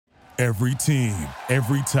Every team,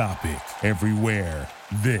 every topic, everywhere.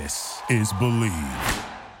 This is Believe.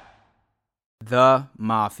 The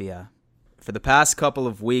Mafia. For the past couple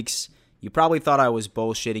of weeks, you probably thought I was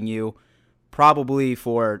bullshitting you, probably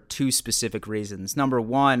for two specific reasons. Number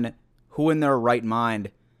one, who in their right mind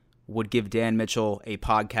would give Dan Mitchell a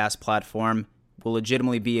podcast platform? Will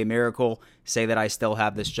legitimately be a miracle. Say that I still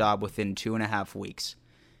have this job within 2.5 weeks.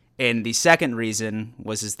 And the second reason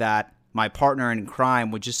is that my partner in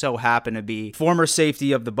crime would just so happen to be former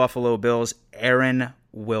safety of the Buffalo Bills, Aaron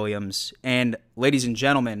Williams. And ladies and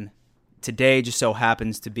gentlemen, today just so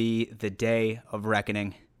happens to be the day of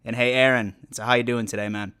reckoning. And hey, Aaron, so how you doing today,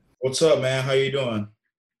 man? What's up, man? How you doing?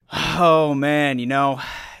 Oh, man,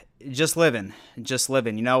 just living.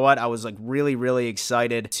 You know what? I was really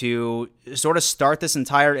excited to sort of start this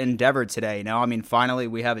entire endeavor today. Finally,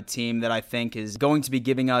 we have a team that I think is going to be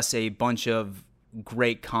giving us a bunch of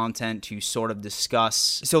great content to sort of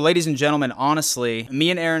discuss. So, ladies and gentlemen, honestly,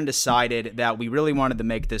 me and Aaron decided that we really wanted to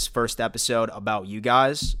make this first episode about you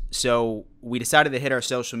guys. So we decided to hit our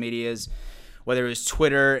social medias, whether it was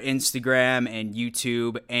Twitter, Instagram, and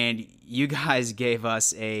YouTube, and you guys gave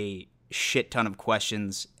us a shit ton of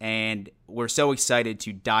questions, and we're so excited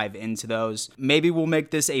to dive into those. Maybe we'll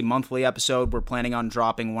make this a monthly episode. We're planning on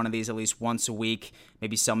dropping one of these at least once a week.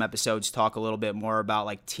 Maybe some episodes talk a little bit more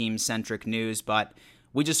about team-centric news, but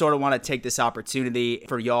we just sort of want to take this opportunity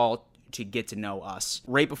for y'all to get to know us.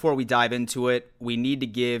 Right before we dive into it, we need to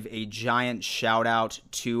give a giant shout out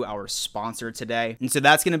to our sponsor today. And so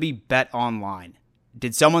that's going to be Bet Online.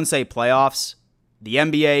 Did someone say playoffs? The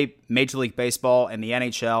NBA, Major League Baseball, and the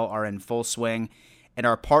NHL are in full swing, and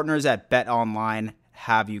our partners at Bet Online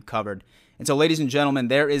have you covered. And so, ladies and gentlemen,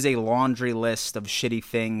 there is a laundry list of shitty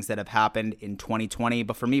things that have happened in 2020,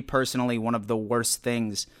 but for me personally, one of the worst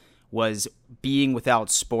things was being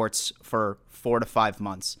without sports for 4 to 5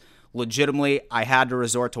 months. Legitimately, I had to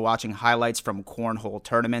resort to watching highlights from cornhole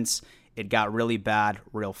tournaments. It got really bad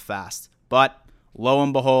real fast. But lo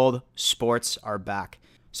and behold, sports are back.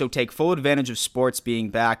 So take full advantage of sports being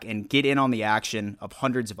back and get in on the action of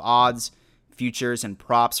hundreds of odds, futures, and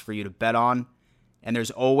props for you to bet on. And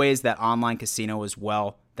there's always that online casino as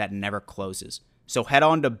well that never closes. So head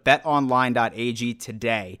on to betonline.ag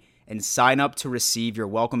today and sign up to receive your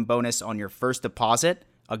welcome bonus on your first deposit.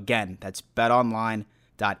 Again, that's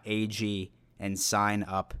betonline.ag and sign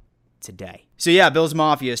up today. So yeah, Bills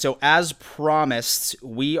Mafia. So as promised,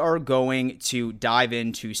 we are going to dive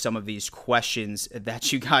into some of these questions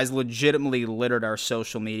that you guys legitimately littered our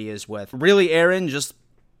social medias with. Really, Aaron, just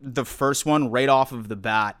the first one right off of the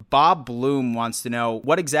bat. Bob Bloom wants to know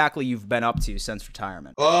what exactly you've been up to since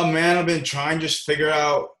retirement. Oh, man, I've been trying to just figure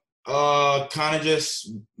out kind of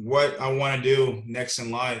just what I want to do next in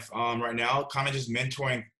life. Right now, kind of just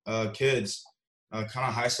mentoring kids, kind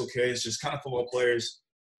of high school kids, just kind of football players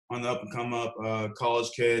on the up and come up,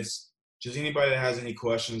 college kids, just anybody that has any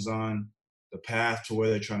questions on the path to where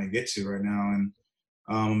they're trying to get to right now. And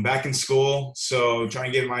I'm back in school, so I'm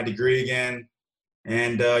trying to get my degree again.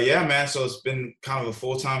 And yeah, man, so it's been kind of a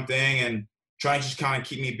full-time thing and trying to just kind of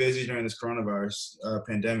keep me busy during this coronavirus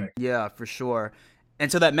pandemic. Yeah, for sure.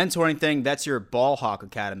 And so that mentoring thing, that's your Ball Hawk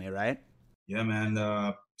Academy, right? Yeah,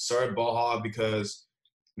 man. Started Ball Hawk because,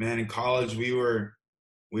 man, in college we were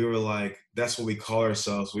like, that's what we call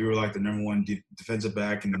ourselves. We were like the number one defensive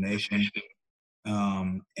back in the nation.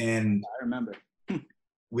 And I remember.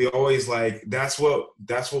 We always that's what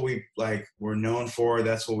we we're known for.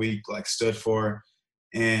 That's what we stood for.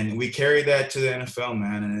 And we carried that to the NFL,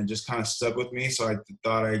 man. And it just kind of stuck with me. So I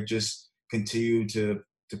thought I'd just continue to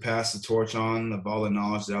pass the torch on of all the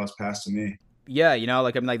knowledge that was passed to me. Yeah,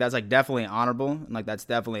 that's definitely honorable, and that's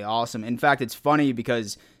definitely awesome. In fact, it's funny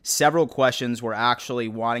because several questions were actually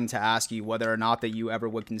wanting to ask you whether or not that you ever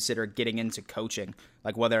would consider getting into coaching,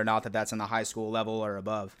 whether or not that's in the high school level or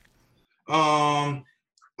above. I'm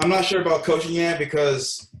not sure about coaching yet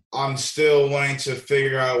because I'm still wanting to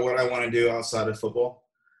figure out what I want to do outside of football.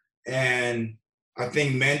 And I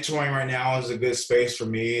think mentoring right now is a good space for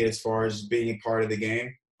me as far as being a part of the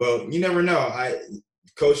game. But you never know.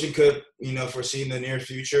 Coaching could, foresee in the near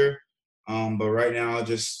future. But right now,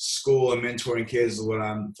 just school and mentoring kids is what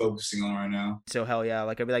I'm focusing on right now. So hell yeah,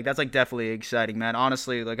 that's definitely exciting, man.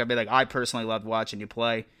 Honestly, I personally loved watching you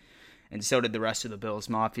play, and so did the rest of the Bills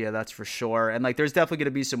Mafia, that's for sure. And there's definitely going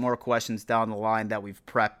to be some more questions down the line that we've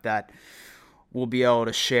prepped that we'll be able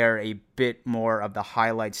to share a bit more of the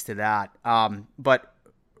highlights to that. But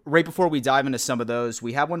right before we dive into some of those,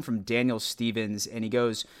 we have one from Daniel Stevens, and he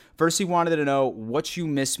goes, first he wanted to know what you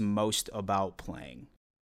miss most about playing.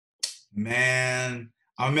 Man,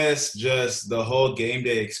 I miss just the whole game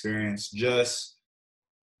day experience. Just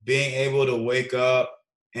being able to wake up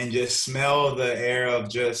and just smell the air of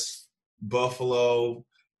just Buffalo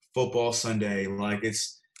football Sunday. Like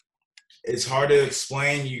it's hard to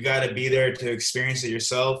explain. You got to be there to experience it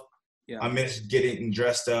yourself. Yeah. I miss getting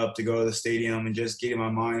dressed up to go to the stadium and just getting my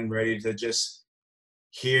mind ready to just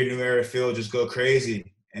hear New Era Field just go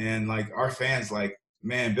crazy. And like our fans, like,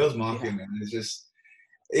 man, Bills Mafia, man. It's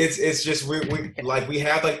just we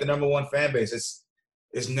have like the number one fan base.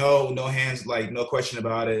 It's no hands, like no question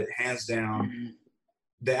about it, hands down. Mm-hmm.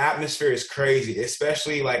 The atmosphere is crazy,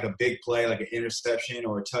 especially like a big play, like an interception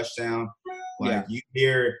or a touchdown. Like you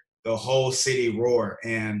hear the whole city roar,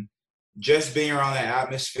 and just being around that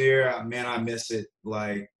atmosphere, man, I miss it.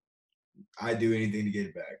 Like I'd do anything to get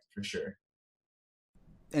it back for sure.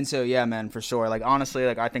 And so, yeah, man, for sure. Like, honestly,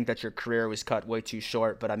 like, I think that your career was cut way too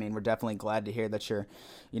short, but I mean, we're definitely glad to hear that you're,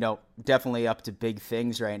 definitely up to big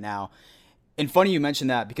things right now. And funny you mentioned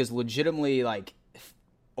that, because legitimately, like,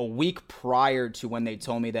 a week prior to when they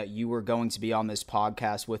told me that you were going to be on this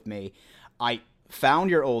podcast with me, I found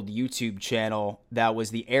your old YouTube channel that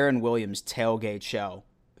was the Aaron Williams Tailgate Show.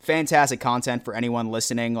 Fantastic content for anyone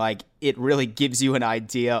listening. Like, it really gives you an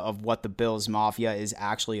idea of what the Bills Mafia is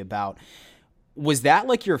actually about. Was that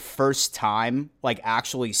like your first time like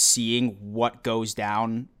actually seeing what goes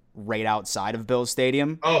down right outside of Bills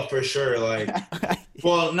Stadium? Oh, for sure. Like,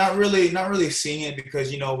 well, not really seeing it, because,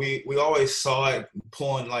 we always saw it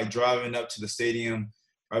driving up to the stadium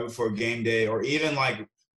right before game day, or even like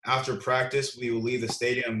after practice, we would leave the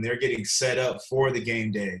stadium. They're getting set up for the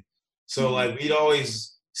game day. So like we'd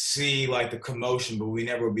always see like the commotion, but we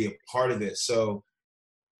never would be a part of it. So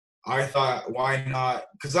I thought, why not?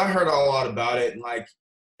 Because I heard a lot about it, and like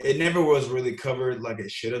it never was really covered like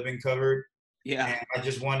it should have been covered. Yeah. And I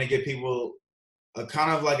just wanted to give people a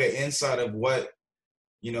kind of like an insight of what,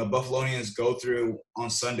 Buffalonians go through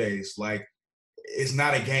on Sundays. Like, it's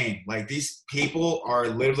not a game. Like, these people are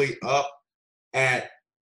literally up at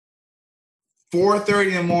 4:30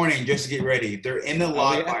 in the morning just to get ready. They're in the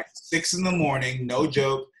lot by 6 in the morning, no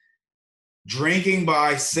joke. Drinking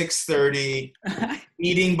by 6:30,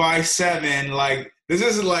 eating by 7. Like, this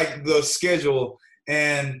is like the schedule,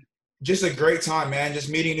 and just a great time, man. Just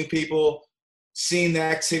meeting new people, seeing the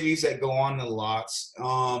activities that go on in the lots.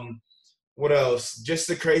 What else? Just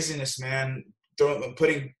the craziness, man.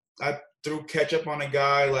 I threw ketchup on a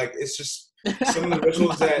guy. Like, it's just some of the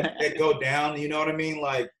rituals that go down. You know what I mean?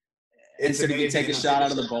 Like, and so did you take a shot out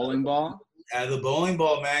of the bowling ball? Out of the bowling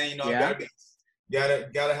ball, man.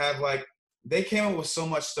 Gotta have like. They came up with so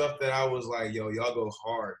much stuff that I was like, yo, y'all go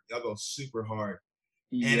hard. Y'all go super hard.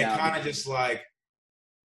 And it kind of just like,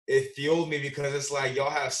 it fueled me, because it's like y'all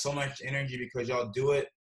have so much energy because y'all do it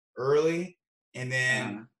early, and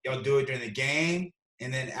then y'all do it during the game.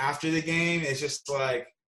 And then after the game, it's just like,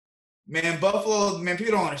 man, Buffalo, man,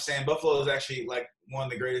 people don't understand. Buffalo is actually like one of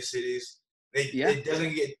the greatest cities. It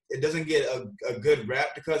doesn't get a good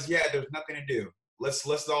rep because, there's nothing to do.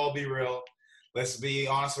 Let's all be real. Let's be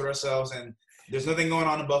honest with ourselves, and there's nothing going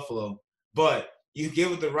on in Buffalo. But you get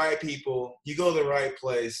with the right people, you go to the right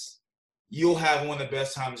place, you'll have one of the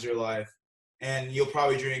best times of your life, and you'll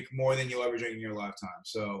probably drink more than you'll ever drink in your lifetime.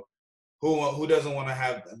 So who doesn't want to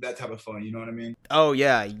have that type of fun? You know what I mean? Oh,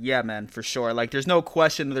 yeah, man, for sure. Like, there's no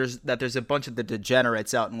question there's a bunch of the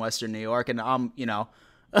degenerates out in Western New York, and I'm,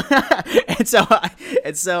 and so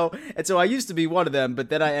I used to be one of them, but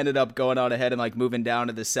then I ended up going on ahead and like moving down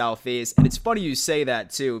to the Southeast. And it's funny you say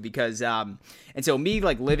that too, because and so me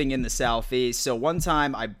like living in the Southeast. So one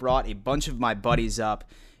time I brought a bunch of my buddies up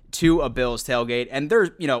to a Bills tailgate, and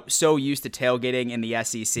they're so used to tailgating in the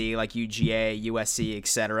SEC, like UGA, USC,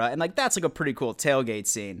 etc. And like that's like a pretty cool tailgate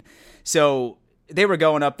scene. So they were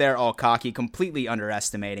going up there all cocky, completely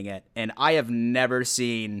underestimating it, and I have never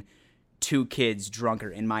seen two kids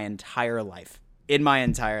drunker in my entire life.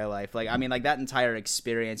 Like, I mean, like that entire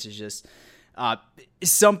experience is just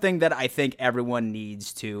something that I think everyone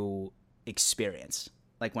needs to experience.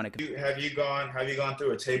 Like when it have you gone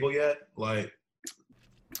through a table yet? Like,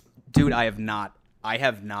 dude, I have not.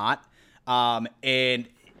 And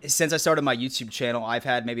since I started my YouTube channel, I've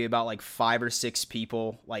had maybe about like 5 or 6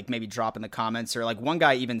 people like maybe drop in the comments, or like one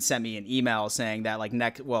guy even sent me an email saying that like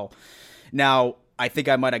now I think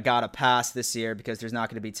I might have got a pass this year because there's not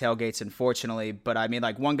going to be tailgates, unfortunately. But I mean,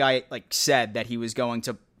 like one guy like said that he was going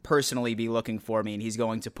to personally be looking for me and he's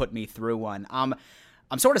going to put me through one. I'm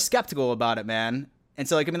sort of skeptical about it, man. And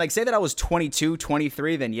so like, I mean, like say that I was 22,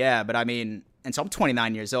 23, then yeah. But I mean, and so I'm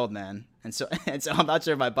 29 years old, man. And so I'm not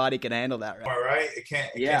sure if my body can handle that. Right? All right. It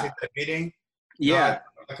can't take that beating. Yeah.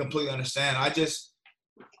 No, I completely understand. I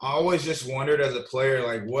always just wondered as a player,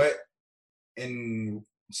 like what in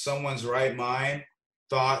someone's right mind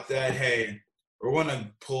thought that, hey, we're going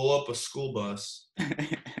to pull up a school bus.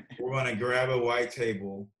 We're going to grab a white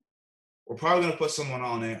table. We're probably going to put someone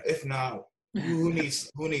on it. If not, who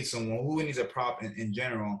needs someone? Who needs a prop in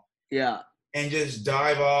general? Yeah. And just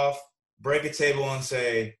dive off, break a table, and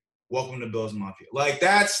say, "Welcome to Bills Mafia." Like,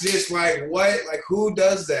 that's just like, what? Like, who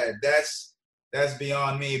does that? That's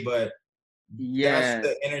beyond me. But that's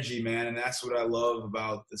the energy, man, and that's what I love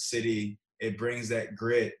about the city. It brings that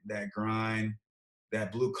grit, that grind,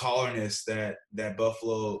 that blue collarness that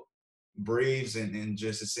Buffalo breathes, and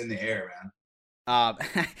just it's in the air, man.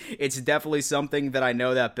 It's definitely something that I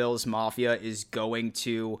know that Bills Mafia is definitely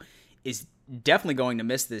going to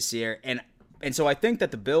miss this year, and so I think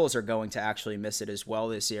that the Bills are going to actually miss it as well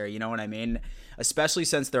this year. You know what I mean? Especially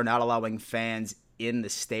since they're not allowing fans in the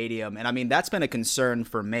stadium, and I mean that's been a concern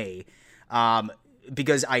for me,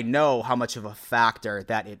 because I know how much of a factor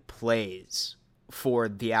that it plays for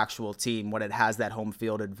the actual team when it has that home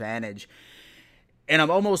field advantage, and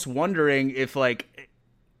I'm almost wondering if like.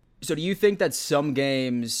 So do you think that some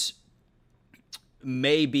games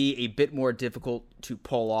may be a bit more difficult to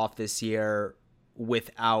pull off this year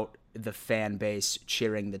without the fan base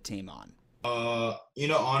cheering the team on?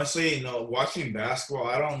 Honestly, watching basketball,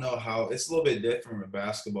 I don't know how it's a little bit different with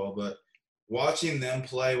basketball, but watching them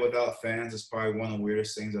play without fans is probably one of the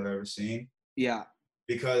weirdest things I've ever seen. Yeah.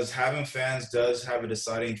 Because having fans does have a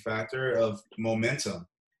deciding factor of momentum,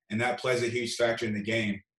 and that plays a huge factor in the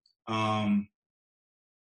game.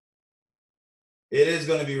 It is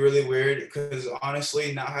going to be really weird because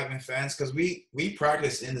honestly, not having fans, because we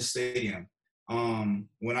practice in the stadium.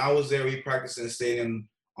 When I was there, we practiced in the stadium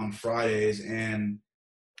on Fridays, and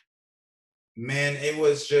man, it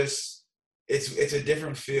was just it's a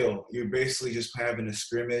different feel. You're basically just having a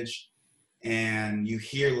scrimmage, and you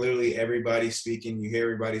hear literally everybody speaking. You hear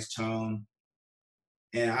everybody's tone,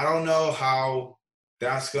 and I don't know how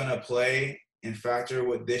that's going to play and factor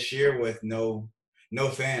with this year with no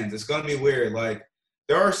fans. It's going to be weird. Like,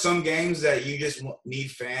 there are some games that you just need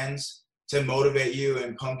fans to motivate you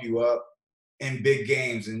and pump you up in big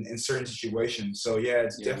games in certain situations. So, yeah,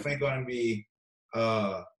 it's definitely going to be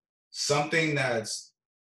something that's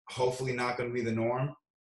hopefully not going to be the norm.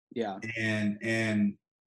 Yeah. And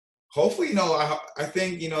hopefully, I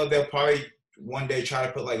think, they'll probably one day try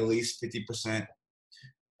to put like at least 50%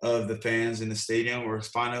 of the fans in the stadium, or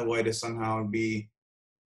find a way to somehow be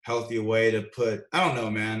healthier way to put. I don't know,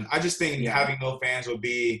 man. I just think having no fans would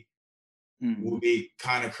be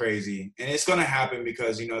kind of crazy, and it's going to happen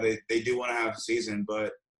because they do want to have a season,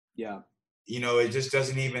 but it just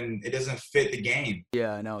doesn't fit the game.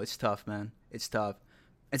 Yeah, I know it's tough, man. It's tough.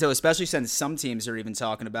 And so especially since some teams are even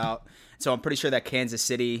talking about, so I'm pretty sure that Kansas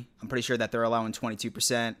City, I'm pretty sure that they're allowing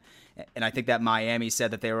 22%. And I think that Miami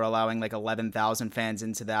said that they were allowing like 11,000 fans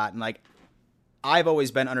into that. And like, I've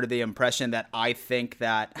always been under the impression that I think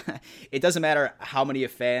that it doesn't matter how many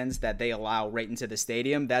fans that they allow right into the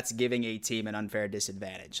stadium, that's giving a team an unfair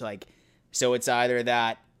disadvantage. Like, so it's either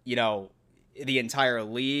that, the entire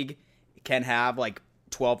league can have like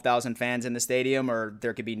 12,000 fans in the stadium, or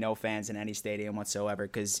there could be no fans in any stadium whatsoever,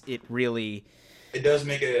 because it does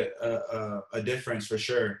make a difference for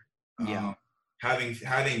sure.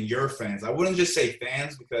 Having your fans. I wouldn't just say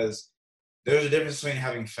fans, because there's a difference between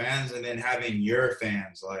having fans and then having your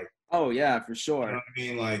fans. Like, oh yeah, for sure. You know what I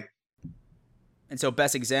mean? Like, and so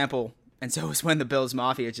best example, and so is when the Bills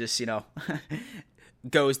Mafia just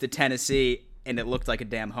goes to Tennessee, and it looked like a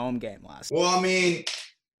damn home game last. Well, I mean,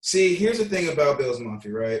 see, here's the thing about Bills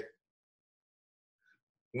Mafia, right?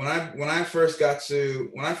 When I first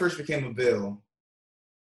became a Bill,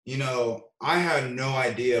 I had no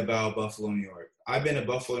idea about Buffalo, New York. I've been to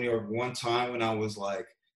Buffalo, New York one time when I was like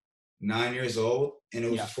 9 years old, and it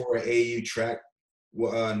was for an AU track,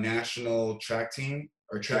 national track team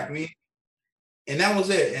or track meet, and that was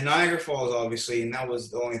it. And Niagara Falls, obviously, and that was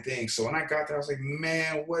the only thing. So when I got there, I was like,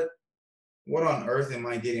 man, what on earth am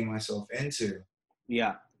I getting myself into?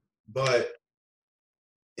 Yeah. But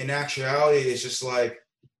in actuality, it's just like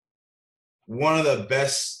one of the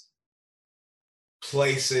best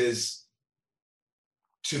places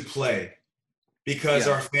to play, because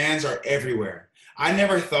our fans are everywhere. I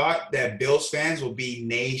never thought that Bills fans will be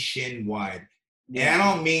nationwide. Yeah. And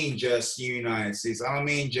I don't mean just the United States. I don't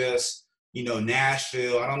mean just,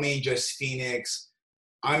 Nashville. I don't mean just Phoenix.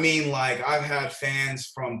 I mean, like, I've had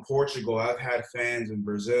fans from Portugal. I've had fans in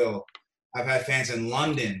Brazil. I've had fans in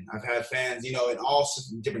London. I've had fans, in all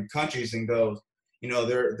different countries, and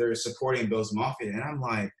they're supporting Bills Mafia. And I'm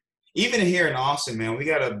like, even here in Austin, man, we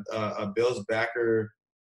got a Bills backer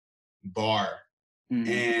bar,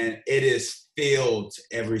 and it is filled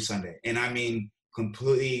every Sunday. And I mean,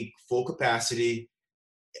 completely full capacity.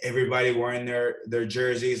 everybody wearing their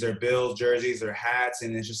jerseys, their Bills jerseys, their hats,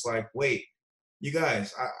 and it's just like, wait, you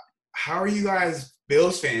guys, how are you guys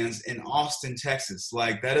Bills fans in Austin, Texas?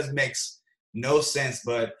 Like that makes no sense.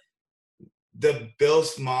 But the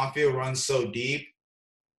Bills mafia runs so deep,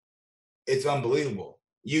 it's unbelievable.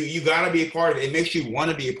 You got to be a part of it. It makes you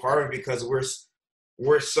want to be a part of it because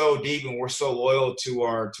we're so deep and we're so loyal to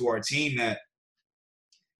our team that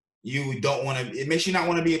you don't want to. It makes you not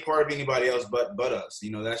want to be a part of anybody else but us.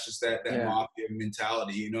 You know, that's just that mafia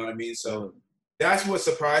mentality. You know what I mean? So that's what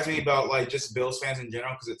surprised me about like just Bills fans in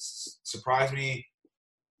general, because it surprised me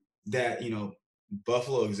that, you know,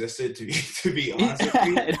 Buffalo existed, to be honest with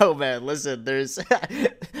you. No, man, listen,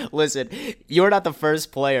 listen, you're not the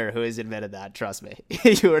first player who has admitted that, trust me.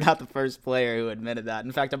 You were not the first player who admitted that.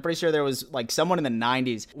 In fact, I'm pretty sure there was like someone in the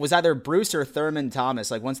 90s, was either Bruce or Thurman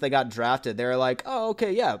Thomas, like once they got drafted, they were like, oh,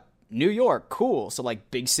 okay, yeah, New York, cool. So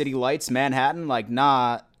like big city lights, Manhattan, like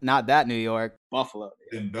not that New York. Buffalo.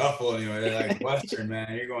 In Buffalo, anyway, they're like Western,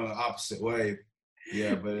 man. You're going the opposite way.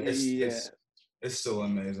 Yeah, but it's still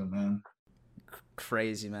amazing, man.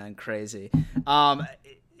 Crazy, man, crazy.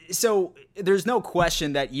 So there's no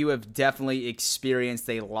question that you have definitely experienced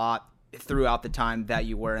a lot throughout the time that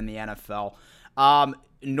you were in the NFL.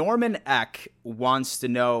 Norman Eck wants to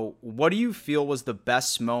know, what do you feel was the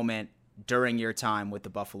best moment during your time with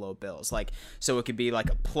the Buffalo Bills? Like, so it could be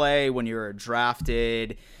like a play when you were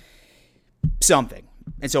drafted, something.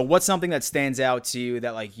 And so what's something that stands out to you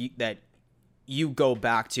that like that you go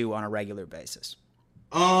back to on a regular basis?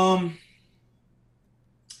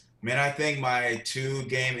 Man, I think my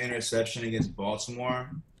 2-game interception against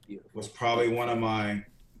Baltimore was probably one of my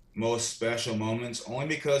most special moments, only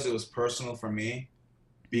because it was personal for me.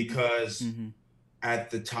 Because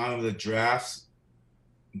at the time of the draft,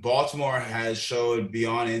 Baltimore has showed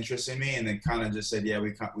beyond interest in me, and they kind of just said, yeah,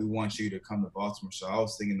 we want you to come to Baltimore. So I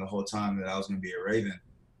was thinking the whole time that I was going to be a Raven.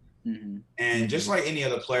 And just like any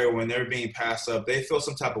other player, when they're being passed up, they feel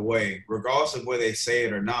some type of way, regardless of whether they say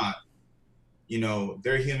it or not. You know,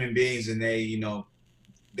 they're human beings, and they, you know,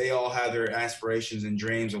 they all have their aspirations and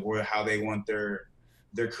dreams of how they want their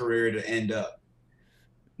career to end up.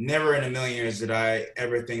 Never in a million years did I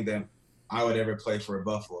ever think that I would ever play for a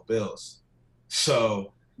Buffalo Bills.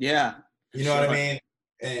 So, yeah, you know what I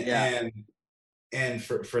mean? And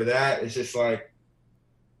for that, it's just like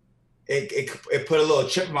it put a little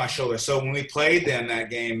chip on my shoulder. So when we played them that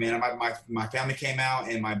game, man, my family came out,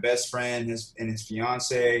 and my best friend his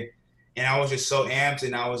fiance. And I was just so amped,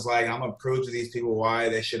 and I was like, I'm gonna prove to these people why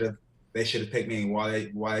they should have picked me, and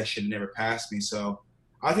why they should have never passed me. So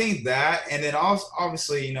I think that, and then also,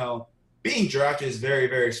 obviously, you know, being drafted is very,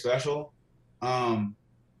 very special.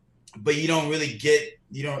 But you don't really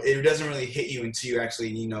it doesn't really hit you until you actually,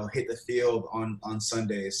 you know, hit the field on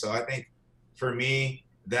Sundays. So I think for me,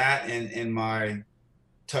 that and my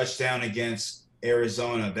touchdown against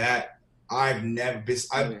Arizona, that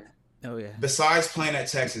Oh yeah. Besides playing at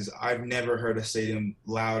Texas, I've never heard a stadium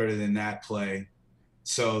louder than that play.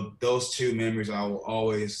 So those 2 memories I will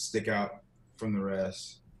always stick out from the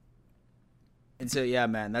rest. And so, yeah,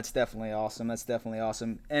 man, that's definitely awesome. That's definitely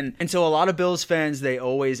awesome. And so a lot of Bills fans, they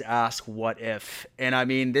always ask, what if? And I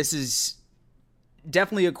mean, this is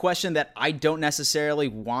definitely a question that I don't necessarily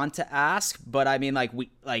want to ask, but I mean,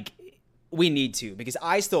 we need to, because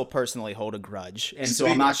I still personally hold a grudge. And so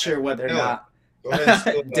I'm not sure whether or not.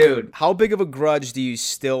 Dude, how big of a grudge do you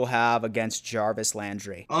still have against Jarvis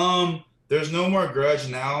Landry? There's no more grudge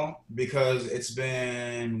now, because it's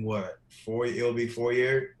been it'll be 4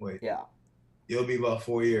 years. Wait. Yeah. It'll be about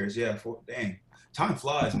 4 years. Yeah, dang. Time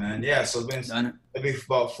flies, man. Yeah, so it'll be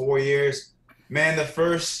about 4 years. Man, the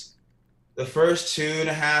first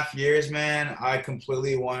 2.5 years, man, I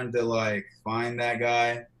completely wanted to like find that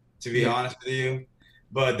guy, to be honest with you.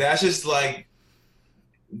 But that's just like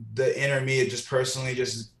the inner me, just personally,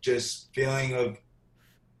 just feeling of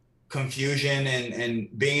confusion and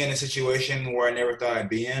being in a situation where I never thought I'd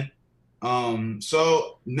be in.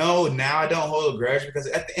 So no, now I don't hold a grudge, because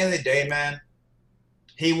at the end of the day, man,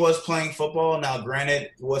 he was playing football. Now,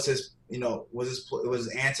 granted, was his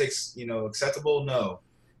antics, you know, acceptable? No,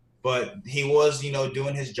 but he was, you know,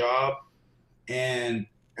 doing his job. And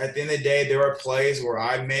at the end of the day, there were plays where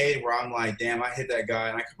I made where I'm like, damn, I hit that guy,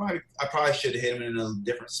 and I probably should have hit him in a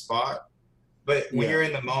different spot. But when you're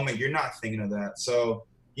in the moment, you're not thinking of that. So,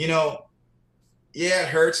 you know, yeah, it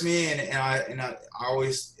hurts me, and I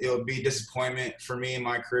always, it'll be disappointment for me in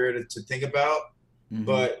my career to think about.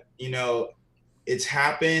 But, you know, it's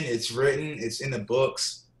happened, it's written, it's in the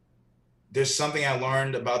books. There's something I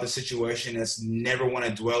learned about the situation that's never want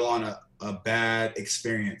to dwell on a bad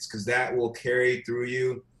experience, because that will carry through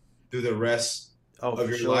you through the rest Oh, of for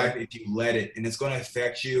your sure. life if you let it, and it's going to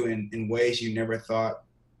affect you in ways you never thought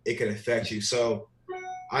it could affect you. So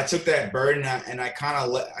I took that burden and I kind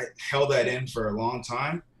of I held that in for a long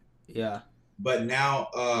time. Yeah. But now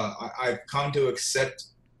I've come to accept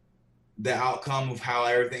the outcome of how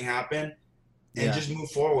everything happened and Yeah. just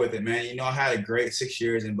move forward with it, man. I had a great 6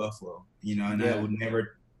 years in Buffalo, and I Yeah. would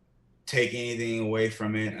never take anything away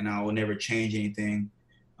from it, and I will never change anything.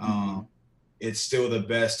 Mm-hmm. It's still the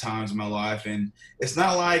best times of my life, and it's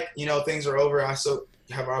not like things are over. I still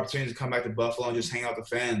have an opportunity to come back to Buffalo and just hang out with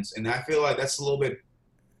the fans, and I feel like that's a little bit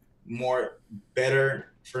more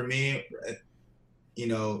better for me.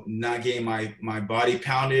 Not getting my body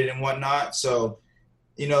pounded and whatnot. So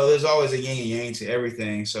there's always a yin and yang to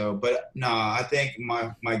everything. So, but nah, I think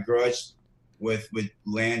my grudge with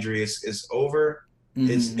Landry is over.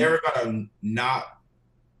 It's Mm-hmm. never gonna not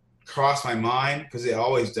cross my mind because it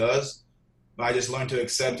always does. But I just learned to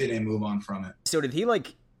accept it and move on from it. So did he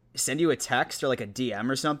like send you a text or like a DM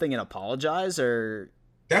or something and apologize, or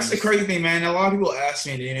That's you the just crazy thing, man. A lot of people ask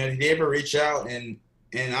me, did he ever reach out? And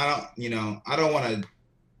I don't want to.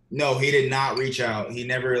 No, he did not reach out. He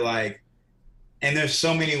never like. And there's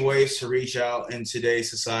so many ways to reach out in today's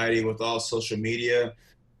society with all social media,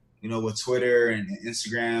 with Twitter and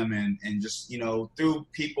Instagram and just, through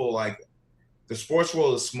people like the sports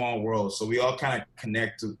world is a small world. So we all kind of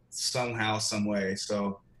connect to somehow, some way.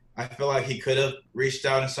 So I feel like he could have reached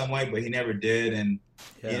out in some way, but he never did. And,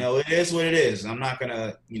 yeah. it is what it is. I'm not going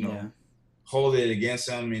to, Yeah. hold it against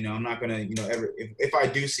him. I'm not going to, ever, if I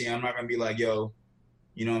do see him, I'm not going to be like, yo,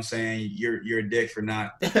 what I'm saying? You're a dick for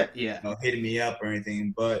not, Yeah. hitting me up or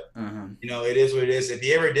anything. But, Uh-huh. it is what it is. If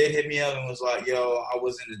he ever did hit me up and was like, yo, I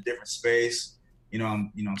was in a different space,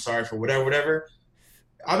 I'm sorry for whatever,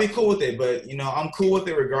 I'll be cool with it. But, I'm cool with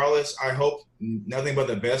it regardless. I hope nothing but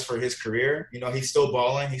the best for his career. He's still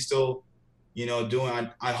balling. He's still, doing,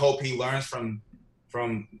 I hope he learns from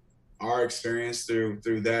our experience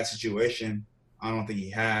through that situation. I don't think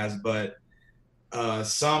he has, but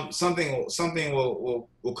something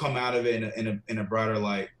will come out of it in a brighter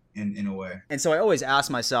light in a way. And so I always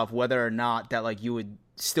ask myself whether or not that like you would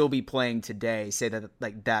still be playing today, say that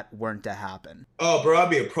like that weren't to happen. Oh, bro, I'd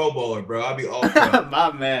be a Pro Bowler, bro. I'd be all pro.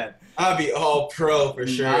 My man. I'd be all pro for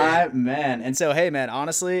sure. My man. And so, hey, man,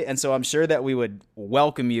 honestly, and so I'm sure that we would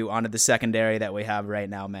welcome you onto the secondary that we have right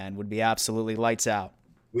now, man. Would be absolutely lights out.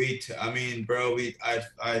 I mean, bro,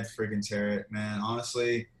 I'd freaking tear it, man.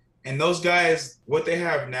 Honestly, and those guys, what they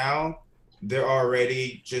have now, they're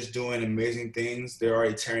already just doing amazing things. They're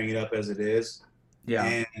already tearing it up as it is. Yeah.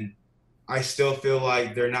 And I still feel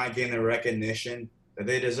like they're not getting the recognition that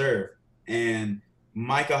they deserve. And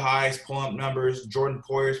Micah Hyde's pulling up numbers, Jordan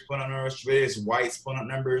Poyer's pulling up numbers, Tre'Davious White's pulling up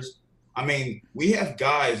numbers. I mean, we have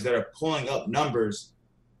guys that are pulling up numbers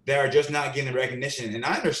that are just not getting the recognition. And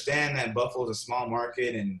I understand that Buffalo's a small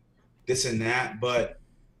market and this and that, but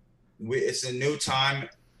it's a new time.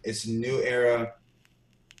 It's a new era.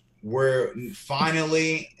 We're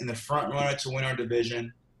finally in the front runner to win our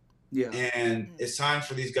division. Yeah. And it's time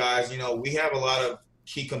for these guys. We have a lot of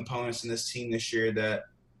key components in this team this year that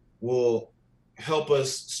will help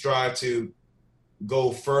us strive to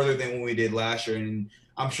go further than what we did last year. And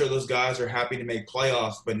I'm sure those guys are happy to make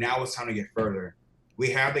playoffs, but now it's time to get further. We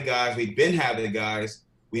have the guys. We've been having the guys.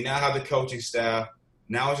 We now have the coaching staff.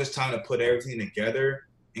 Now it's just time to put everything together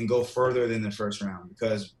and go further than the first round.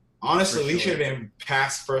 Because honestly, we should have been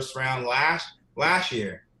past first round last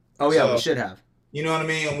year. Oh, yeah, we should have. You know what I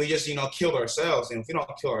mean? And we just, killed ourselves. And if we don't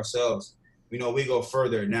kill ourselves, we go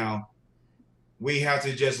further. Now, we have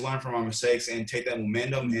to just learn from our mistakes and take that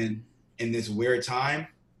momentum in this weird time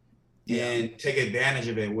and take advantage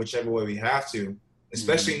of it whichever way we have to.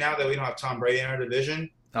 Especially now that we don't have Tom Brady in our division.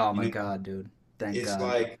 Oh, my God, dude. Thank God. It's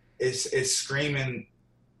like it's screaming,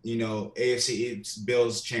 AFC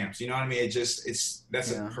Bills champs. You know what I mean?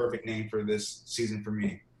 That's a perfect name for this season for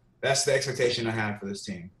me. That's the expectation I have for this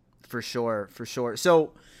team. For sure.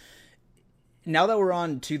 So now that we're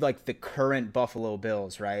on to like the current Buffalo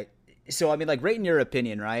Bills, right? So I mean, like, rate in your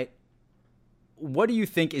opinion, right? What do you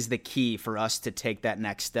think is the key for us to take that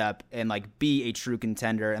next step and like be a true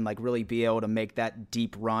contender and like really be able to make that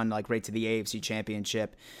deep run, like right to the AFC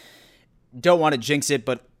Championship? Don't want to jinx it,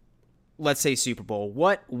 but let's say Super Bowl.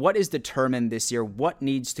 What is determined this year? What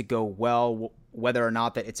needs to go well? Whether or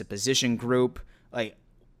not that it's a position group, like,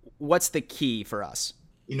 what's the key for us?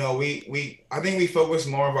 I think we focus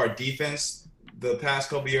more of our defense the past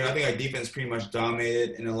couple of years. I think our defense pretty much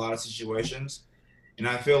dominated in a lot of situations. And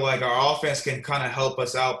I feel like our offense can kind of help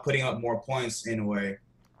us out putting up more points in a way.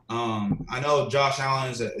 I know Josh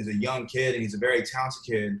Allen is a young kid and he's a very talented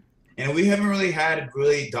kid. And we haven't really had a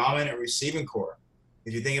really dominant receiving core.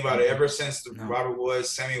 If you think about it, ever since the No. Robert Woods,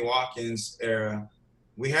 Sammy Watkins era,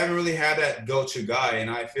 we haven't really had that go-to guy. And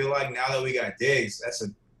I feel like now that we got Diggs, that's a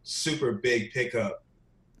super big pickup.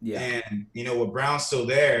 Yeah. And, with Brown still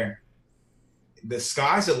there, the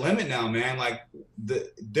sky's the limit now, man. Like,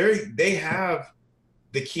 they have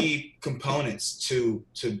the key components to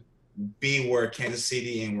be where Kansas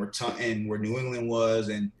City and where New England was,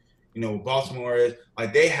 and Baltimore is.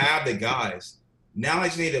 Like, they have the guys. Now they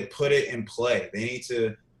just need to put it in play. They need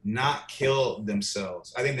to not kill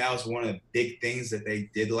themselves. I think that was one of the big things that they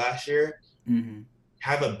did last year. Mm-hmm.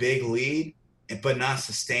 Have a big lead, but not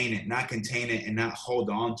sustain it, not contain it, and not hold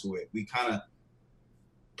on to it. We kind of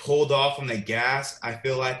pulled off on the gas, I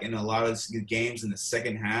feel like, in a lot of games in the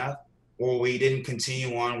second half, or we didn't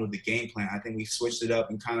continue on with the game plan. I think we switched it up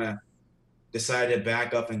and kind of decided to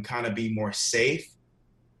back up and kind of be more safe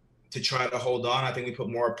to try to hold on. I think we put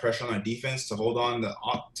more pressure on our defense to hold on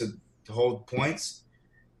to hold points.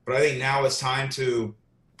 But I think now it's time to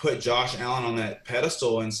put Josh Allen on that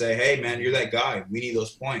pedestal and say, hey, man, you're that guy. We need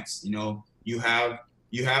those points. You have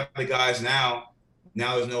the guys now.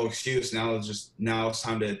 Now there's no excuse. Now it's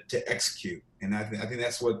time to execute. And I think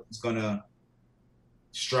that's what's going to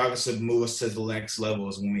strive us to move us to the next level,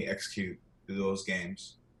 is when we execute through those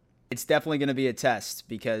games. It's definitely going to be a test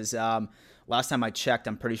because last time I checked,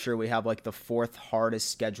 I'm pretty sure we have like the 4th hardest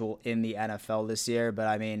schedule in the NFL this year. But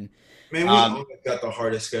I mean, man, we always got the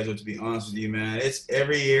hardest schedule, to be honest with you, man. It's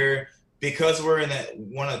every year because we're in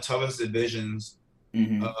one of the toughest divisions.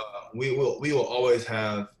 mm-hmm. We will always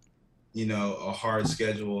have, a hard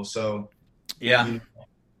schedule. So yeah.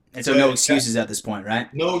 And so no excuses at this point,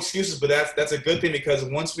 right? No excuses, but that's a good thing, because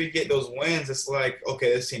once we get those wins, it's like,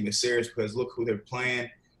 okay, this team is serious because look who they're playing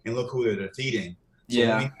and look who they're defeating. So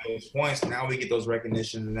when we get those points, now we get those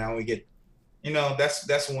recognitions, and now we get,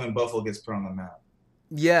 that's when Buffalo gets put on the map.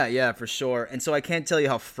 Yeah, for sure. And so I can't tell you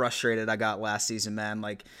how frustrated I got last season, man.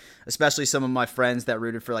 Like, especially some of my friends that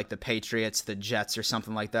rooted for like the Patriots, the Jets, or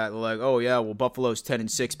something like that. They're like, oh yeah, well, Buffalo's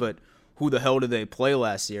 10-6, but who the hell did they play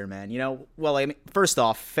last year, man? Well, I mean, first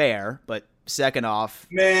off, fair, but second off,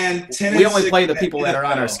 man, we only play the people that are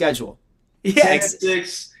on our schedule. Yeah,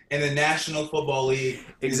 10-6 in the National Football League.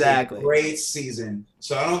 Exactly. Is a great season.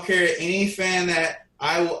 So I don't care any fan that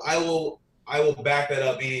I will back that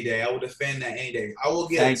up any day. I will defend that any day. I will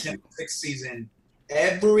get a 10-6 season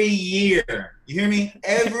every year. You hear me?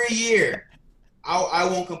 Every year. I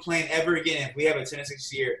won't complain ever again if we have a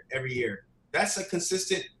 10-6 year every year. That's a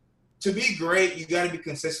consistent. To be great, you got to be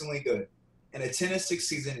consistently good. And a 10-6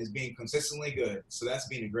 season is being consistently good. So that's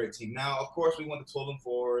being a great team. Now, of course, we want the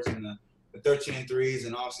 12-4s and the 13-3s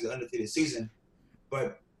and obviously the undefeated season.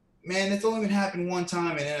 But, man, it's only been happened one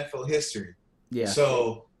time in NFL history. Yeah.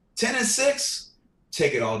 So 10-6,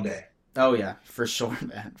 take it all day. Oh yeah, for sure,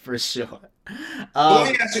 man, for sure.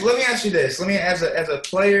 Let me ask you this. Let me, as a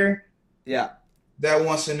player, yeah, that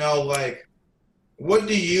wants to know, like, what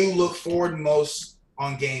do you look forward most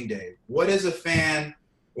on game day? What is a fan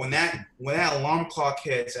when that alarm clock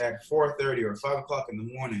hits at 4:30 or 5 o'clock in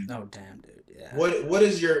the morning? Oh damn, dude. Yeah. What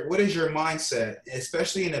is your mindset,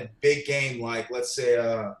 especially in a big game like, let's say,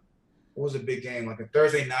 what was a big game, like a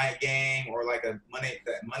Thursday night game or like a Monday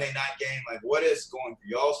night game? Like, what is going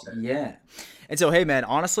through y'all's head? Yeah. And so, hey, man,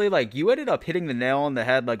 honestly, like, you ended up hitting the nail on the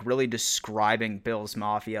head, like, really describing Bills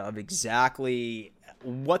Mafia of exactly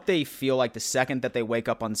what they feel like the second that they wake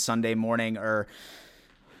up on Sunday morning, or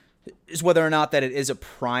is whether or not that it is a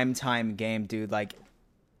primetime game, dude. Like,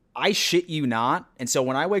 I shit you not. And so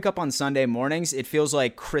when I wake up on Sunday mornings, it feels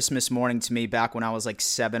like Christmas morning to me back when I was like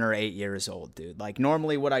 7 or 8 years old, dude. Like,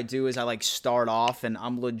 normally what I do is I like start off and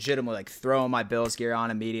I'm legitimately like throwing my Bills gear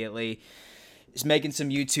on immediately, just making some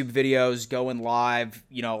YouTube videos, going live,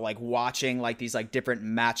 like watching like these like different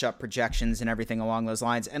matchup projections and everything along those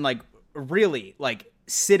lines, and like really like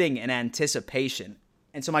sitting in anticipation.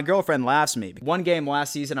 And so my girlfriend laughs at me. One game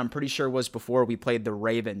last season, I'm pretty sure was before we played the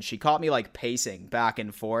Ravens. She caught me like pacing back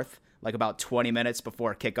and forth, like about 20 minutes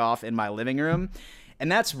before kickoff in my living room.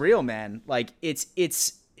 And that's real, man. Like,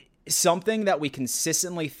 it's something that we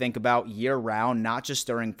consistently think about year round, not just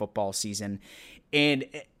during football season. And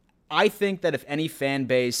I think that if any fan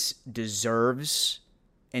base deserves,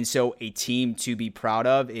 and so a team to be proud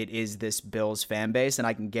of, it is this Bills fan base. And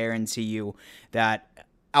I can guarantee you that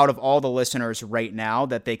out of all the listeners right now,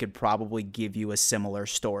 that they could probably give you a similar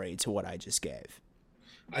story to what I just gave.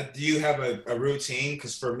 Do you have a routine?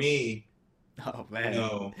 Because for me, oh man,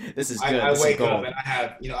 this is good. I wake up and I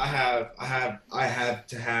have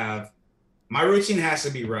to have, my routine has to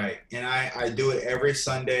be right, and I do it every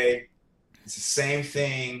Sunday. It's the same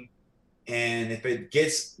thing, and if it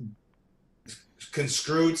gets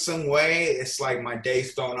construed some way, it's like my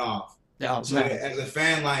day's thrown off. Oh, So man. as a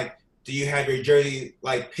fan, like, do you have your jersey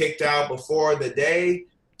like picked out before the day?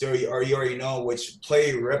 Or you already know which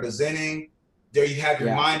player you're representing? Do you have your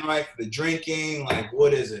Yeah. mind right for the drinking? Like,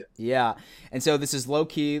 what is it? Yeah. And so this is low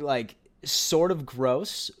key, like, sort of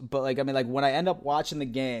gross, but like, I mean, like, when I end up watching the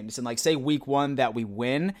games and like, say week 1 that we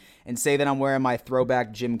win, and say that I'm wearing my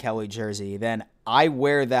throwback Jim Kelly jersey, then I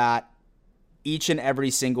wear that each and every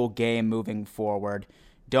single game moving forward.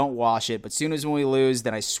 Don't wash it, but soon as when we lose,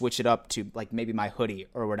 then I switch it up to like maybe my hoodie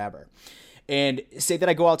or whatever. And say that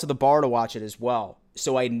I go out to the bar to watch it as well.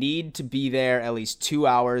 So I need to be there at least 2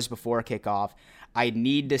 hours before kickoff. I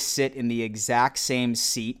need to sit in the exact same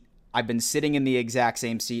seat. I've been sitting in the exact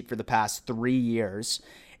same seat for the past 3 years.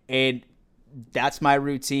 And that's my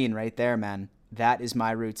routine right there, man. That is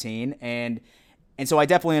my routine. And so I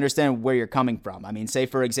definitely understand where you're coming from. I mean, say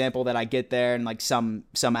for example that I get there and like some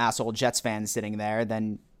asshole Jets fan sitting there,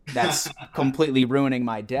 then that's completely ruining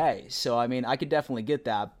my day. So I mean, I could definitely get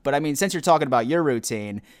that. But I mean, since you're talking about your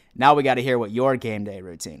routine, now we got to hear what your game day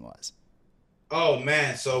routine was. Oh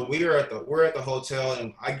man, so we're at the hotel,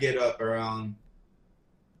 and I get up around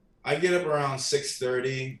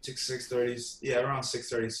 6:30 to 6:30, yeah, around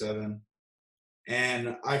 6:37.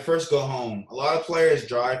 And I first go home. A lot of players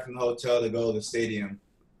drive from the hotel to go to the stadium,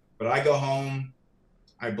 but I go home.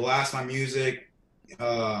 I blast my music.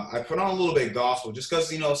 I put on a little bit of gospel just because,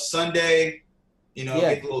 Sunday,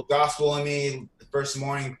 Yeah. get a little gospel in me the first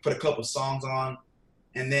morning, put a couple songs on.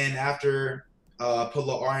 And then after, put a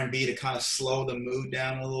little R&B to kind of slow the mood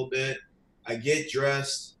down a little bit. I get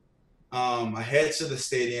dressed. I head to the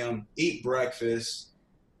stadium, eat breakfast,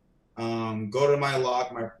 go to my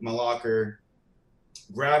locker,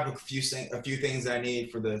 grab a few things I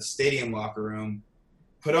need for the stadium locker room,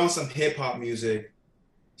 put on some hip hop music,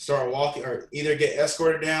 start walking, or either get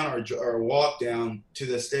escorted down or walk down to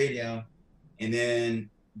the stadium, and then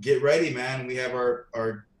get ready, man. We have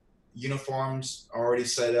our uniforms already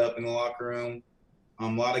set up in the locker room. A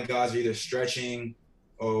lot of guys are either stretching,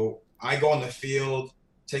 or I go on the field,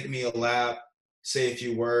 take me a lap, say a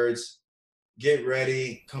few words, get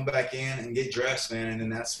ready, come back in, and get dressed, man. And then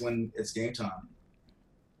that's when it's game time.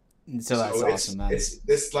 So that's awesome, man.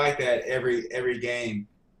 It's like that every game,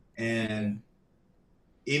 and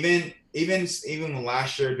even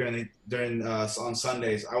last year during on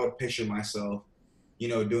Sundays, I would picture myself,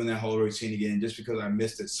 doing that whole routine again, just because I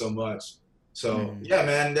missed it so much. So yeah,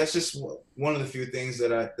 man, that's just one of the few things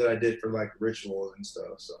that I did for like rituals and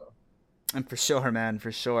stuff. So. And for sure, man,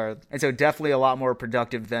 for sure. And so definitely a lot more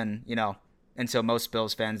productive than, and so most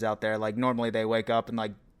Bills fans out there, like normally they wake up and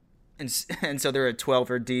like, and so they're at 12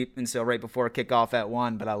 or deep, and so right before kickoff at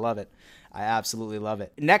 1, but I love it. I absolutely love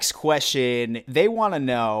it. Next question, they want to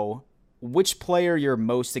know which player you're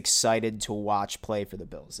most excited to watch play for the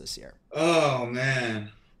Bills this year. Oh, man.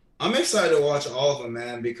 I'm excited to watch all of them,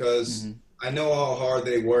 man, because I know how hard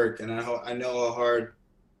they work, and I know how hard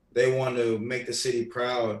they want to make the city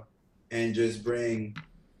proud and just bring,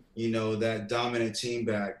 that dominant team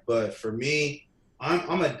back. But for me,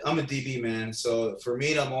 I'm a DB, man. So for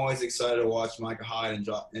me, I'm always excited to watch Micah Hyde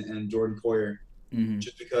and Jordan Poyer,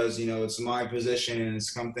 just because it's my position, and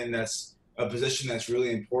it's that's a position that's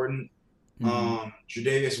really important.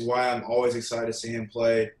 Tre'Davious White, I'm always excited to see him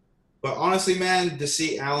play. But honestly, man, to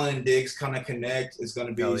see Allen and Diggs kind of connect is going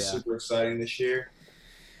to be super exciting this year.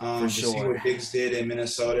 For sure. To see what Diggs did in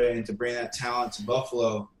Minnesota and to bring that talent to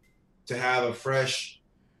Buffalo, to have a fresh,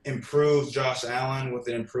 improved Josh Allen with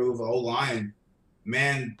an improved O-line.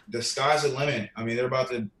 Man, the sky's the limit. I mean, they're about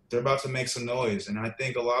to make some noise, and I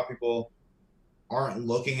think a lot of people aren't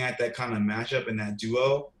looking at that kind of matchup and that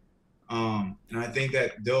duo. And I think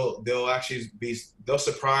that they'll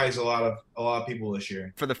surprise a lot of people this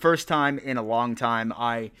year. For the first time in a long time,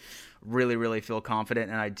 I really, really feel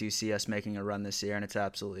confident, and I do see us making a run this year, and it's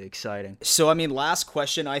absolutely exciting. So, I mean, last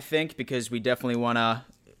question, I think, because we definitely want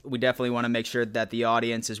to make sure that the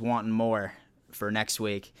audience is wanting more for next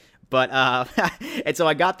week. But, and so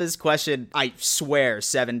I got this question, I swear,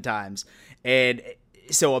 7 times. And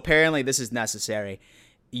so apparently this is necessary.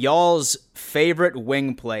 Y'all's favorite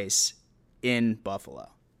wing place in Buffalo?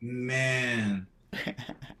 Man.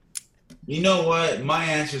 You know what? My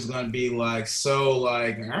answer is going to be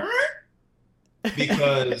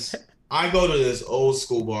because I go to this old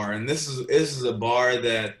school bar, and this is a bar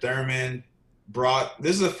that Thurman brought.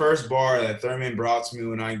 This is the first bar that Thurman brought to me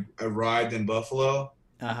when I arrived in Buffalo.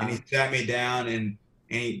 And he sat me down, and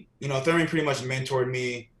he, Thurman pretty much mentored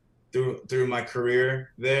me through my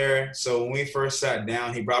career there. So when we first sat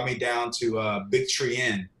down, he brought me down to Big Tree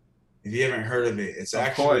Inn. If you haven't heard of it, it's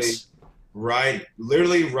actually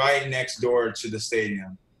literally right next door to the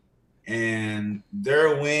stadium. And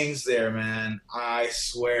their wings there, man, I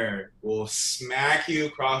swear, will smack you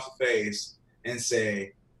across the face and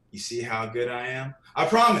say, "You see how good I am?" I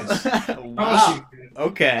promise. Wow. I promise you.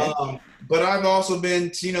 Okay. But I've also been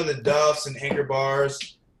to, the Duffs and Anchor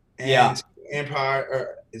Bars and Empire,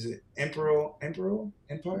 or is it Empire?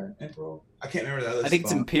 I can't remember that other I think it's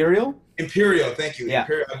spot. Imperial. Imperial, thank you. Yeah.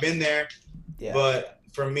 Imperial. I've been there. Yeah. But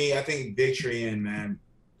for me, I think Big Tree Inn, man,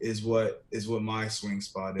 is what my swing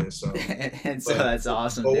spot is. So and so that's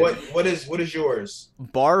awesome. But dude. what is yours?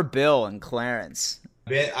 Bar Bill and Clarence.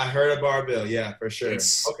 I heard of Bar Bill, yeah, for sure.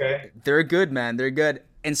 Okay. They're good, man. They're good.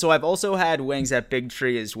 And so I've also had wings at Big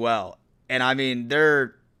Tree as well. And I mean,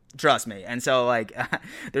 trust me. And so like,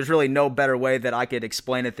 there's really no better way that I could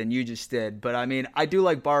explain it than you just did. But I mean, I do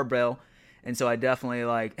like Bar Bill. And so I definitely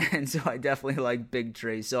like Big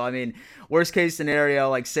Tree. So I mean, worst case scenario,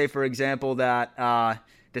 like say for example that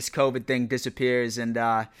this COVID thing disappears and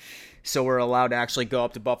so we're allowed to actually go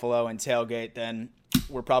up to Buffalo and tailgate, then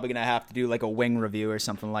we're probably gonna have to do like a wing review or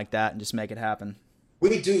something like that and just make it happen.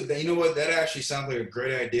 We do. You know what? That actually sounds like a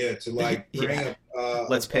great idea to like bring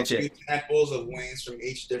Let's pitch it. Handfuls of wings from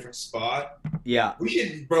each different spot. Yeah. We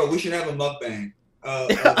should have a mukbang.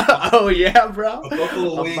 Oh yeah, bro. A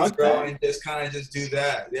Buffalo wings, bro, and just do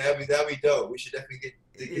that. Yeah, that'd be dope. We should definitely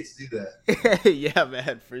get to do that. Yeah,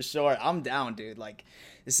 man, for sure. I'm down, dude. Like,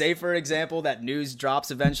 say for example that news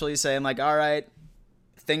drops eventually saying like, all right,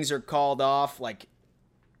 things are called off, like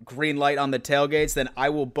green light on the tailgates, then I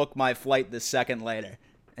will book my flight the second later.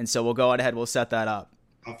 And so we'll go ahead, we'll set that up.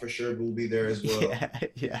 For sure, we'll be there as well.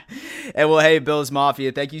 Yeah. And well, hey, Bills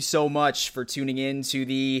Mafia, thank you so much for tuning in to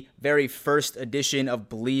the very first edition of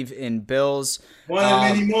Believe in Bills. One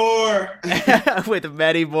and many more.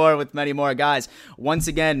 with many more. Guys, once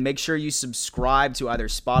again, make sure you subscribe to either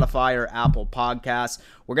Spotify or Apple Podcasts.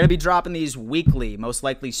 We're going to be dropping these weekly, most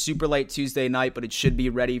likely super late Tuesday night, but it should be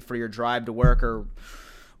ready for your drive to work or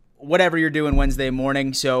whatever you're doing Wednesday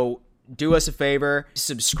morning. So do us a favor,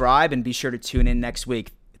 subscribe, and be sure to tune in next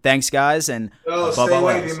week. Thanks, guys, and stay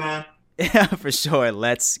wavy, man. Yeah, for sure.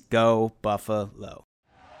 Let's go Buffalo.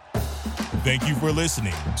 Thank you for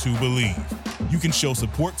listening to Believe. You can show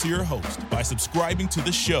support to your host by subscribing to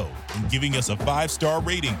the show and giving us a 5-star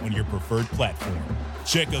rating on your preferred platform.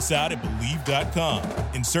 Check us out at Believe.com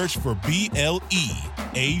and search for BLEAV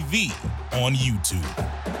on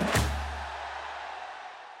YouTube.